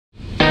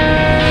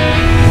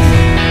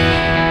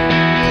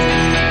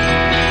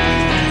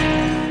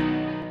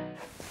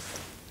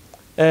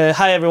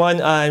Hi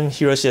everyone, I'm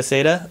Hiroshi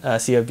Asaeda,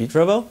 CEO of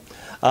BeatRobo.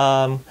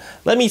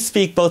 Let me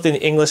speak both in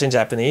English and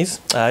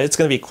Japanese. It's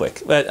going to be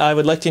quick, but I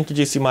would like to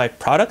introduce you my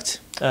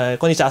product.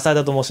 こんにちは、浅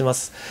田と申しま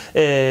す。ビ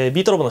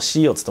ートロボの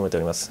CEO を務めてお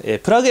ります。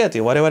PlugAir と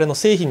いう我々の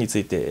製品につ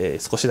いて、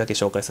少しだけ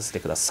紹介させて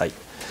ください。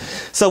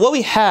So what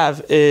we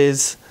have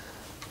is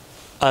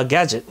a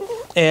gadget,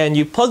 and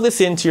you plug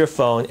this into your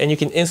phone, and you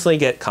can instantly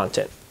get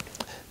content.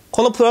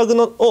 このプラグ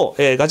を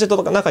ガジェッ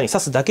トの中に挿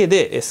すだけ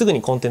ですぐ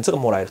にコンテンツが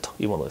もらえると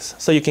いうものです。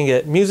So you can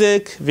get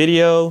music,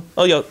 video,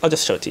 I'll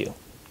just show it to you.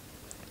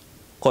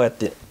 こうやっ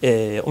て、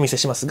お見せ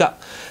しますが、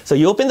So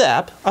you open the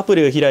app, アプ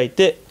リを開い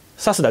て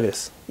挿すだけで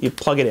す。You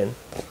plug it in.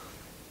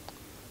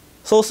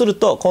 そうする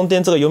とコンテ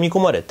ンツが読み込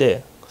まれ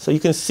て、So you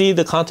can see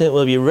the content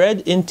will be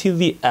read into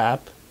the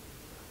app,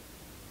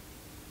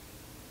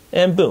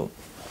 and boom,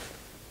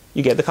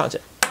 you get the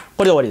content.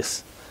 これで終わりで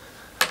す。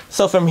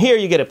So from here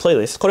you get a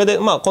playlist. これで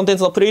コンテン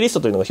ツのプレイリス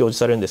トというのが表示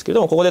されるんですけ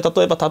ども、ここで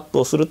例えばタップ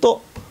をする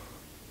と、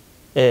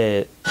動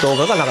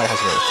画が流れ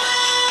始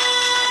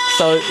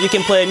める。So you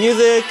can play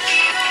music,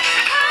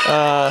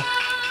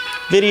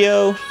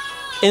 video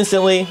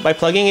instantly by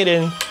plugging it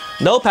in.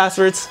 No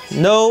passwords,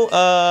 no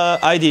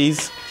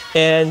IDs,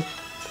 and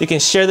you can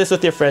share this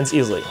with your friends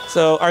easily.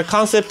 So our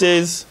concept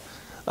is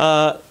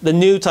the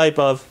new type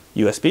of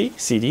USB,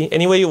 CD,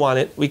 any way you want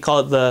it. We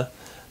call it the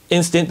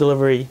instant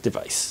delivery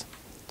device.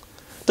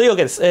 というわ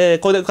けです。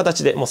こういう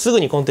形でもうすぐ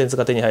にコンテンツ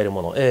が手に入る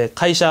もの、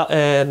会社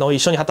の一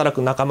緒に働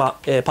く仲間、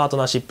パート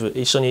ナーシップ、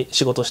一緒に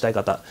仕事をしたい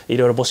方、い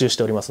ろいろ募集し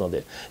ておりますの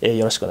で、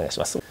よろしくお願いし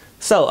ます。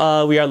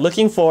So, we are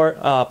looking for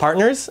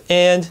partners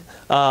and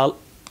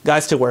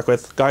guys to work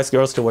with, guys,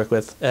 girls to work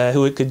with,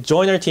 who could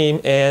join our team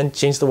and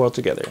change the world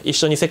together. 一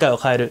緒に世界を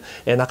変える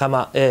仲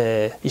間、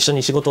一緒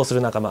に仕事をする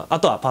仲間、あ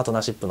とはパートナ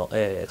ーシップの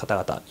方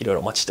々、いろい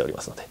ろお待ちしており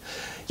ますので、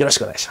よろし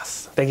くお願いしま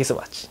す。Thank you so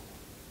much.